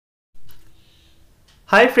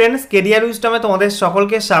Hi friends career उइजडमे तुम्हारे सकल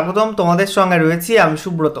के स्वागतम। तुम्हारे संगे रयेछि आमि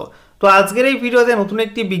सुब्रत। तो आजकेर এই ভিডিওতে নতুন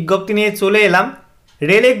একটি বিজ্ঞপ্তি নিয়ে চলে এলাম।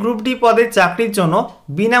 রেলে গ্রুপ ডি পদে চাকরির জন্য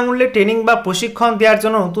বিনামূল্যে ট্রেনিং বা প্রশিক্ষণ দেওয়ার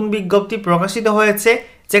জন্য নতুন বিজ্ঞপ্তি প্রকাশিত হয়েছে,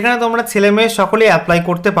 যেখানে তোমরা ছেলে মেয়ে সকলেই অ্যাপ্লাই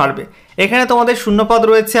করতে পারবে। এখানে তোমাদের শূন্যপদ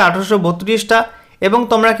রয়েছে 1832টা এবং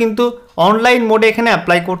তোমরা কিন্তু অনলাইন মোডে এখানে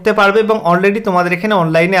অ্যাপ্লাই করতে পারবে এবং অলরেডি তোমাদের এখানে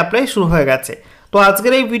অনলাইনে অ্যাপ্লাই শুরু হয়ে গেছে। তো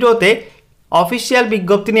আজকের এই ভিডিওতে অফিসিয়াল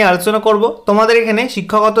বিজ্ঞপ্তি নিয়ে আলোচনা করব। তোমাদের এখানে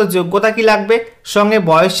শিক্ষাগত যোগ্যতা কি লাগবে, সঙ্গে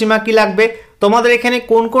বয়সসীমা কি লাগবে, তোমাদের এখানে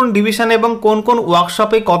কোন কোন ডিভিশন এবং কোন কোন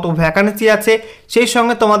ওয়ার্কশপে কত ভ্যাকান্সি আছে, সেই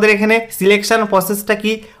সঙ্গে তোমাদের এখানে সিলেকশন প্রসেসটা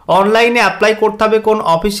কি, অনলাইনে অ্যাপ্লাই করতে হবে কোন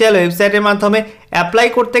অফিসিয়াল ওয়েবসাইটের মাধ্যমে, অ্যাপ্লাই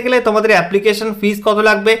করতে গেলে তোমাদের অ্যাপ্লিকেশন ফিস কত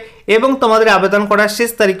লাগবে এবং তোমাদের আবেদন করার শেষ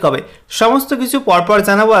তারিখ কবে, সমস্ত কিছু পরপর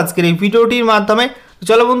জানাবো আজকের এই ভিডিওটির মাধ্যমে।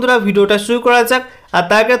 চলো বন্ধুরা ভিডিওটা শুরু করা যাক। আর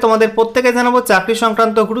তার আগে তোমাদের প্রত্যেকে জানাবো চাকরি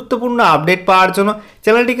সংক্রান্ত গুরুত্বপূর্ণ আপডেট পাওয়ার জন্য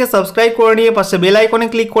চ্যানেলটিকে সাবস্ক্রাইব করে নিয়ে পাশে বেল আইকনে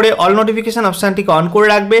ক্লিক করে অল নোটিফিকেশন অপশনটিকে অন করে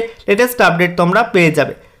রাখবে, লেটেস্ট আপডেট তোমরা পেয়ে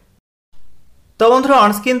যাবে। তো বন্ধুরা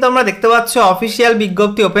অনস্ক্রিন তোমরা দেখতে পাচ্ছ অফিসিয়াল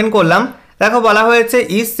বিজ্ঞপ্তি ওপেন করলাম। দেখো বলা হয়েছে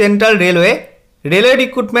east central railway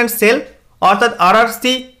recruitment sell অর্থাৎ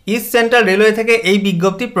আরআরসি ইস্ট সেন্ট্রাল রেলওয়ে থেকে এই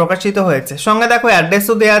বিজ্ঞপ্তি প্রকাশিত হয়েছে। সঙ্গে দেখো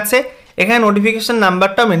অ্যাড্রেসও দেওয়া আছে, এখানে নোটিফিকেশন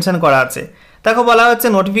নাম্বারটাও মেনশন করা আছে। দেখো বলা হচ্ছে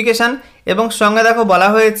নোটিফিকেশন এবং সঙ্গে দেখো বলা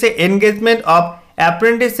হয়েছে engagement of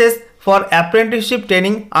apprentices for apprenticeship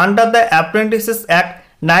training under the apprentices act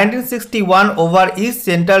 1961 over east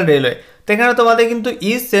central railway. তো এখানে তোমাদের কিন্তু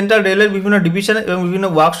ইস্ট সেন্ট্রাল রেলওয়ের বিভিন্ন ডিভিশন এবং বিভিন্ন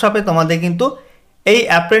ওয়ার্কশপে তোমাদের কিন্তু এই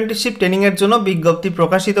অ্যাপ্রেন্টিসশিপ ট্রেনিংয়ের জন্য বিজ্ঞপ্তি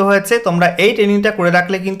প্রকাশিত হয়েছে। তোমরা এই ট্রেনিংটা করে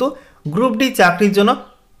রাখলে কিন্তু গ্রুপ ডি চাকরির জন্য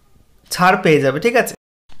ছাড় পেয়ে যাবে, ঠিক আছে।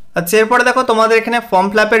 আচ্ছা এরপরে দেখো তোমাদের এখানে ফর্ম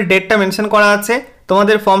ফিল আপের ডেটটা মেনশন করা আছে।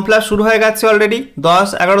 তোমাদের ফর্ম ফিল আপ শুরু হয়ে গেছে অলরেডি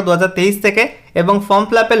 10/11/2023 থেকে এবং ফর্ম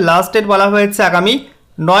ফিল আপের লাস্ট ডেট বলা হয়েছে আগামী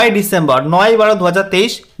 9 ডিসেম্বর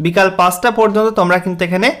 9/12/2023 বিকাল 5টা পর্যন্ত তোমরা কিন্তু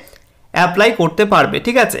এখানে অ্যাপ্লাই করতে পারবে,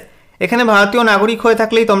 ঠিক আছে। এখানে ভারতীয় নাগরিক হয়ে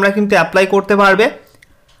থাকলেই তোমরা কিন্তু অ্যাপ্লাই করতে পারবে।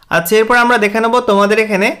 আচ্ছা এরপর আমরা দেখে নেব তোমাদের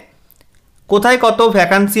এখানে কোথায় কত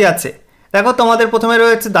ভ্যাকান্সি আছে। দেখো তোমাদের প্রথমে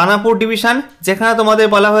রয়েছে দানাপুর ডিভিশন, যেখানে তোমাদের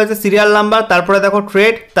বলা হয়েছে সিরিয়াল নাম্বার, তারপরে দেখো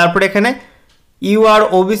ট্রেড, তারপরে এখানে ইউআর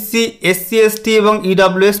ওবিসি এসসি এসটি এবং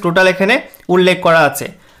ইডব্লিউএস টোটাল এখানে উল্লেখ করা আছে।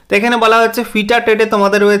 তো এখানে বলা হচ্ছে ফিটার ট্রেডে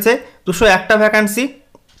তোমাদের রয়েছে 201টা vacancy,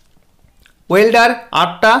 welder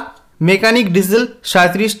 8টা, mechanic diesel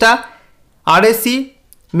 37টা, RAC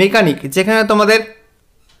mechanic যেখানে তোমাদের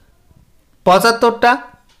 75টা,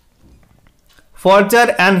 ফরজার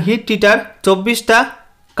and hit ট্রিটার 24টা,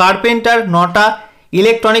 carpenter 9টা,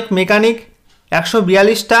 electronic mechanic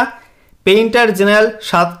 142টা, painter general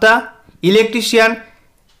 7টা, electrician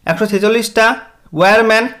 146টা,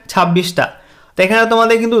 wireman 26টা। তো এখানে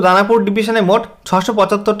তোমাদের কিন্তু দানাপুর ডিভিশনে মোট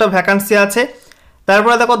 675টা ভ্যাকান্সি আছে।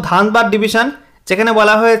 তারপরে দেখো ধানবাদ ডিভিশন, যেখানে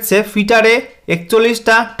বলা হয়েছে ফিটারে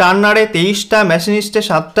 41টা, টার্নারে 23টা, মেশিনিস্টে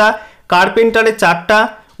 7টা, কার্পেন্টারে 4টা,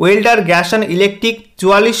 welder gas and electric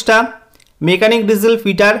 44টা, mechanic diesel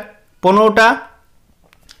fitter 15টা,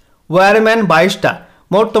 wireman 22টা।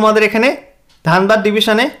 মোট তোমাদের এখানে ধানবাদ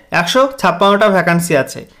ডিভিশনে 156টা ভ্যাকান্সি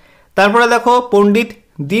আছে। তারপরে দেখো পণ্ডিত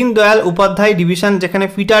দীনদয়াল উপাধ্যায় ডিভিশন, যেখানে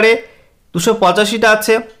ফিটারে 285টা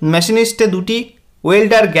আছে, মেশিনিস্টে 2টি,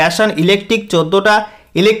 welder gas and electric 14টা,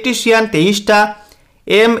 electrician 23টা,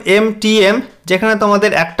 এমএমটিএম যেখানে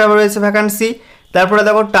তোমাদের একটা রয়েছে ভ্যাকান্সি। তারপরে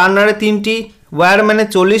দেখো টার্নারে 3টি, ওয়্যারম্যানে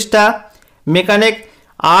 40টা, মেকানিক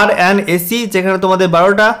আর অ্যান্ড এসি যেখানে তোমাদের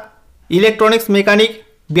 12টা, ইলেকট্রনিক্স মেকানিক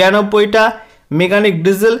 92টা, মেকানিক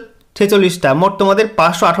ডিজেল 46টা। মোট তোমাদের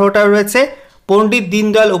 518টা রয়েছে পণ্ডিত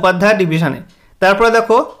দীনদয়াল উপাধ্যায় ডিভিশনে। তারপরে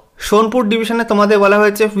দেখো সোনপুর ডিভিশনে তোমাদের বলা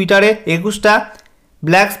হয়েছে ফিটারে 21টা,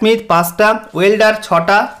 ব্ল্যাকস্মিথ 5টা, ওয়েল্ডার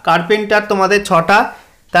 6টা, কার্পেন্টার তোমাদের 6টা।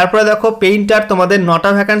 তারপরে দেখো পেইন্টার তোমাদের 9টা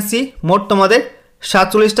ভ্যাকান্সি, মোট তোমাদের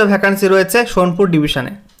 47টা ভ্যাকান্সি রয়েছে সোনপুর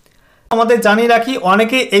ডিভিশনে। আমাদের জানিয়ে রাখি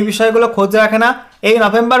অনেকে এই বিষয়গুলো খোঁজ রাখে না। এই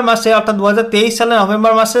নভেম্বর মাসে অর্থাৎ 2023 সালের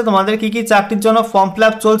নভেম্বর মাসে তোমাদের কী কী চাকরির জন্য ফর্ম ফিল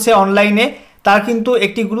আপ চলছে অনলাইনে, তার কিন্তু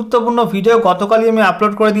একটি গুরুত্বপূর্ণ ভিডিও গতকালই আমি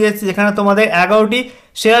আপলোড করে দিয়েছি, যেখানে তোমাদের 11টি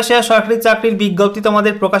সেরা সেরা সরকারি চাকরির বিজ্ঞপ্তি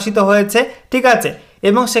তোমাদের প্রকাশিত হয়েছে, ঠিক আছে।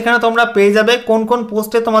 এবং সেখানে তোমরা পেয়ে যাবে কোন কোন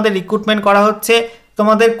পোস্টে তোমাদের রিক্রুটমেন্ট করা হচ্ছে,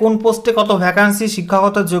 তোমাদের কোন পোস্টে কত ভ্যাকান্সি,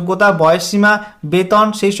 শিক্ষাগত যোগ্যতা, বয়সসীমা, বেতন,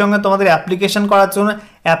 সেই সঙ্গে তোমাদের অ্যাপ্লিকেশন করার জন্য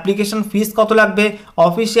অ্যাপ্লিকেশন ফিস কত লাগবে,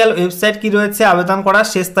 অফিসিয়াল ওয়েবসাইট কি রয়েছে, আবেদন করার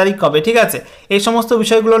শেষ তারিখ কবে, ঠিক আছে। এই সমস্ত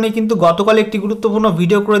বিষয়গুলো নিয়ে কিন্তু গতকাল একটি গুরুত্বপূর্ণ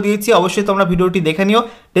ভিডিও করে দিয়েছি, অবশ্যই তোমরা ভিডিওটি দেখে নিও।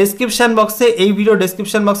 ডেসক্রিপশন বক্সে এই ভিডিও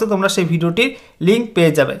ডেসক্রিপশন বক্সে তোমরা সেই ভিডিওটির লিঙ্ক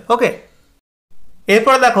পেয়ে যাবে, ওকে।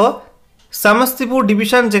 এরপর দেখো সমস্তিপুর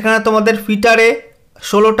ডিভিশন, যেখানে তোমাদের ফিটারে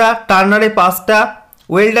 16টা, টার্নারে 5টা,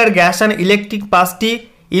 ওয়েল্ডার গ্যাস অ্যান্ড ইলেকট্রিক 5টি,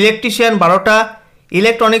 electrician 12টা,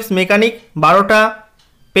 electronics mechanic 12টা,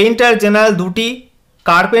 painter general 2টি,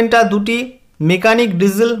 কার্পেন্টার 2টি, মেকানিক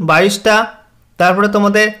ডিজেল 22টা, তারপরে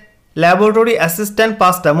তোমাদের ল্যাবরেটরি অ্যাসিস্ট্যান্ট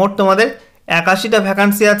 5টা, মোট তোমাদের 81টা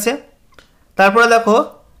ভ্যাকান্সি আছে। তারপরে দেখো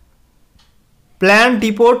প্ল্যান্ট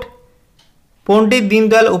ডিপোর্ট পণ্ডিত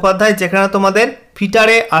দীনদয়াল উপাধ্যায়, যেখানে তোমাদের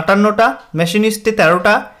ফিটারে 58টা, মেশিনিস্টে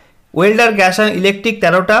 13টা, welder gas and electric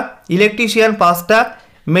 13টা, electrician 5টা,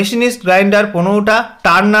 machinist grinder 15টা,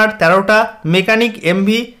 Turner 13টা, mechanic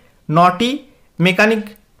MV 9টি,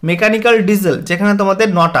 mechanical diesel যেখানে তোমাদের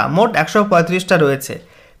 9টা, মোট 135টা রয়েছে।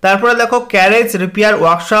 তারপরে দেখো ক্যারেজ রিপেয়ার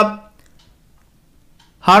ওয়ার্কশপ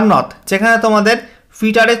হারনথ, যেখানে তোমাদের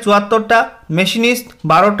ফিটারে 74টা, মেশিনিস্ট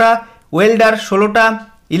 12টা, ওয়েল্ডার 16টা,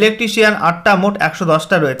 ইলেকট্রিশিয়ান 8টা, মোট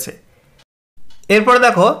 110টা রয়েছে। এরপর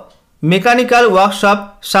দেখো মেকানিক্যাল ওয়ার্কশপ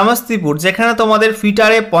সমস্তিপুর, যেখানে তোমাদের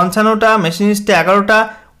ফিটারে 55টা, মেশিনিস্টে 11টা,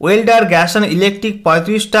 ওয়েল্ডার গ্যাস অ্যান্ড ইলেকট্রিক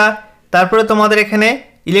 35টা, তারপরে তোমাদের এখানে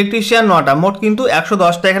ইলেকট্রিশিয়ান 9টা, মোট কিন্তু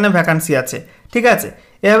 110টা এখানে ভ্যাকান্সি আছে। ঠিক আছে,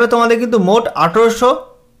 এভাবে তোমাদের কিন্তু মোট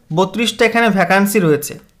 1832টা এখানে ভ্যাকান্সি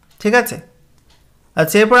রয়েছে। ঠিক আছে,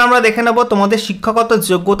 আচ্ছা এরপর আমরা দেখে নেব তোমাদের শিক্ষাগত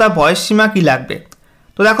যোগ্যতা বয়সসীমা কী লাগবে।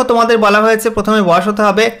 তো দেখো তোমাদের বলা হয়েছে প্রথমে বয়স হতে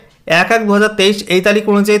হবে 1/1/2023 এই তারিখ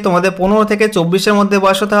অনুযায়ী তোমাদের 15 থেকে 24-এর মধ্যে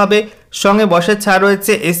বয়স হতে হবে। সঙ্গে বয়সের ছাড়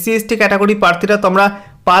রয়েছে। SC/ST ক্যাটাগরি প্রার্থীরা তোমরা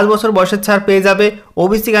 5 বছর বয়সের ছাড় পেয়ে যাবে।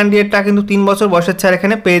 OBC ক্যান্ডিডেটরা কিন্তু 3 বছর বয়সের ছাড়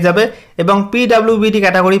এখানে পেয়ে যাবে এবং PWBD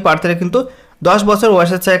ক্যাটাগরি প্রার্থীরা কিন্তু 10 বছর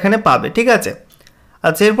বয়সের ছাড় এখানে পাবে। ঠিক আছে,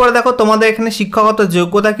 আচ্ছা এরপরে দেখো তোমাদের এখানে শিক্ষাগত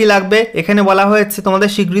যোগ্যতা কি লাগবে। এখানে বলা হয়েছে তোমাদের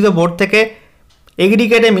স্বীকৃত বোর্ড থেকে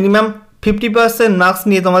এগ্রিগেটে মিনিমাম 50% মার্কস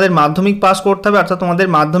নিয়ে তোমাদের মাধ্যমিক পাস করতে হবে, অর্থাৎ তোমাদের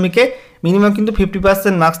মাধ্যমিকে মিনিমাম কিন্তু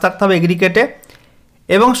 50% মার্কস থাকতে হবে এগ্রিগেটে।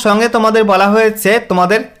 এবং সঙ্গে তোমাদের বলা হয়েছে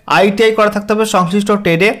তোমাদের ITI করা থাকতে হবে সংশ্লিষ্ট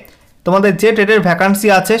ট্রেডে। তোমাদের যে ট্রেডের ভ্যাকান্সি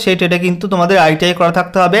আছে সেই ট্রেডে কিন্তু তোমাদের ITI করা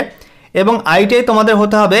থাকতে হবে এবং ITI তোমাদের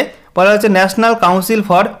হতে হবে বলা হচ্ছে national council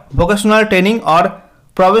for vocational training or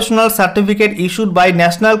professional certificate issued by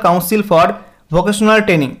national council for vocational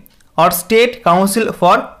training or state council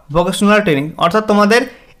for vocational training, অর্থাৎ তোমাদের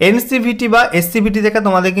NCVT বা SCVT থেকে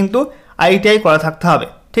তোমাদের কিন্তু ITI করা থাকতে হবে।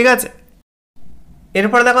 ঠিক আছে,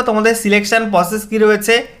 এরপরে দেখো তোমাদের সিলেকশন প্রসেস কি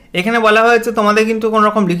রয়েছে। এখানে বলা হয়েছে তোমাদের কিন্তু কোনো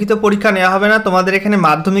রকম লিখিত পরীক্ষা নেওয়া হবে না। তোমাদের এখানে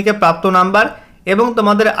মাধ্যমিকে প্রাপ্ত নাম্বার এবং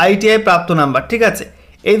তোমাদের ITI প্রাপ্ত নাম্বার, ঠিক আছে,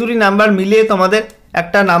 এই দুটি নাম্বার মিলিয়ে তোমাদের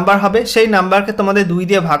একটা নাম্বার হবে। সেই নাম্বারকে তোমাদের 2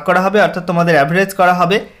 দিয়ে ভাগ করা হবে, অর্থাৎ তোমাদের অ্যাভারেজ করা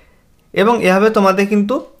হবে এবং এভাবে তোমাদের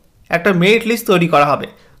কিন্তু একটা মেরিট লিস্ট তৈরি করা হবে।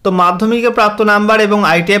 তো মাধ্যমিকে প্রাপ্ত নাম্বার এবং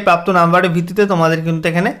ITI প্রাপ্ত নাম্বারের ভিত্তিতে তোমাদের কিন্তু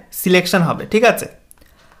এখানে সিলেকশন হবে। ঠিক আছে,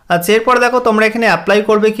 আচ্ছা এরপর দেখো তোমরা এখানে অ্যাপ্লাই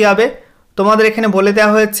করবে কীভাবে। তোমাদের এখানে বলে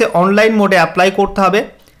দেওয়া হয়েছে অনলাইন মোডে অ্যাপ্লাই করতে হবে।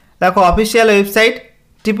 দেখো অফিসিয়াল ওয়েবসাইট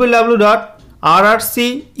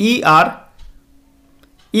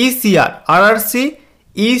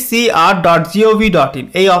www.rrcecr.gov.in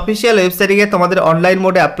এই অফিসিয়াল ওয়েবসাইটে গিয়ে তোমাদের অনলাইন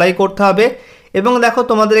মোডে অ্যাপ্লাই করতে হবে। এবং দেখো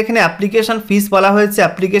তোমাদের এখানে অ্যাপ্লিকেশন ফিস বলা হয়েছে,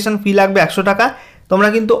 অ্যাপ্লিকেশন ফি লাগবে 100 টাকা। তোমরা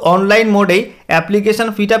কিন্তু অনলাইন মোডেই অ্যাপ্লিকেশন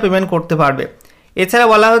ফিটা পেমেন্ট করতে পারবে। এছাড়া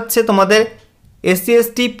বলা হচ্ছে তোমাদের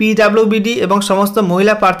SC/ST PWBD এবং সমস্ত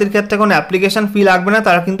মহিলা প্রার্থীর ক্ষেত্রে কোনো অ্যাপ্লিকেশন ফি লাগবে না,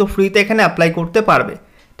 তারা কিন্তু ফ্রিতে এখানে অ্যাপ্লাই করতে পারবে।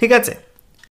 ঠিক আছে।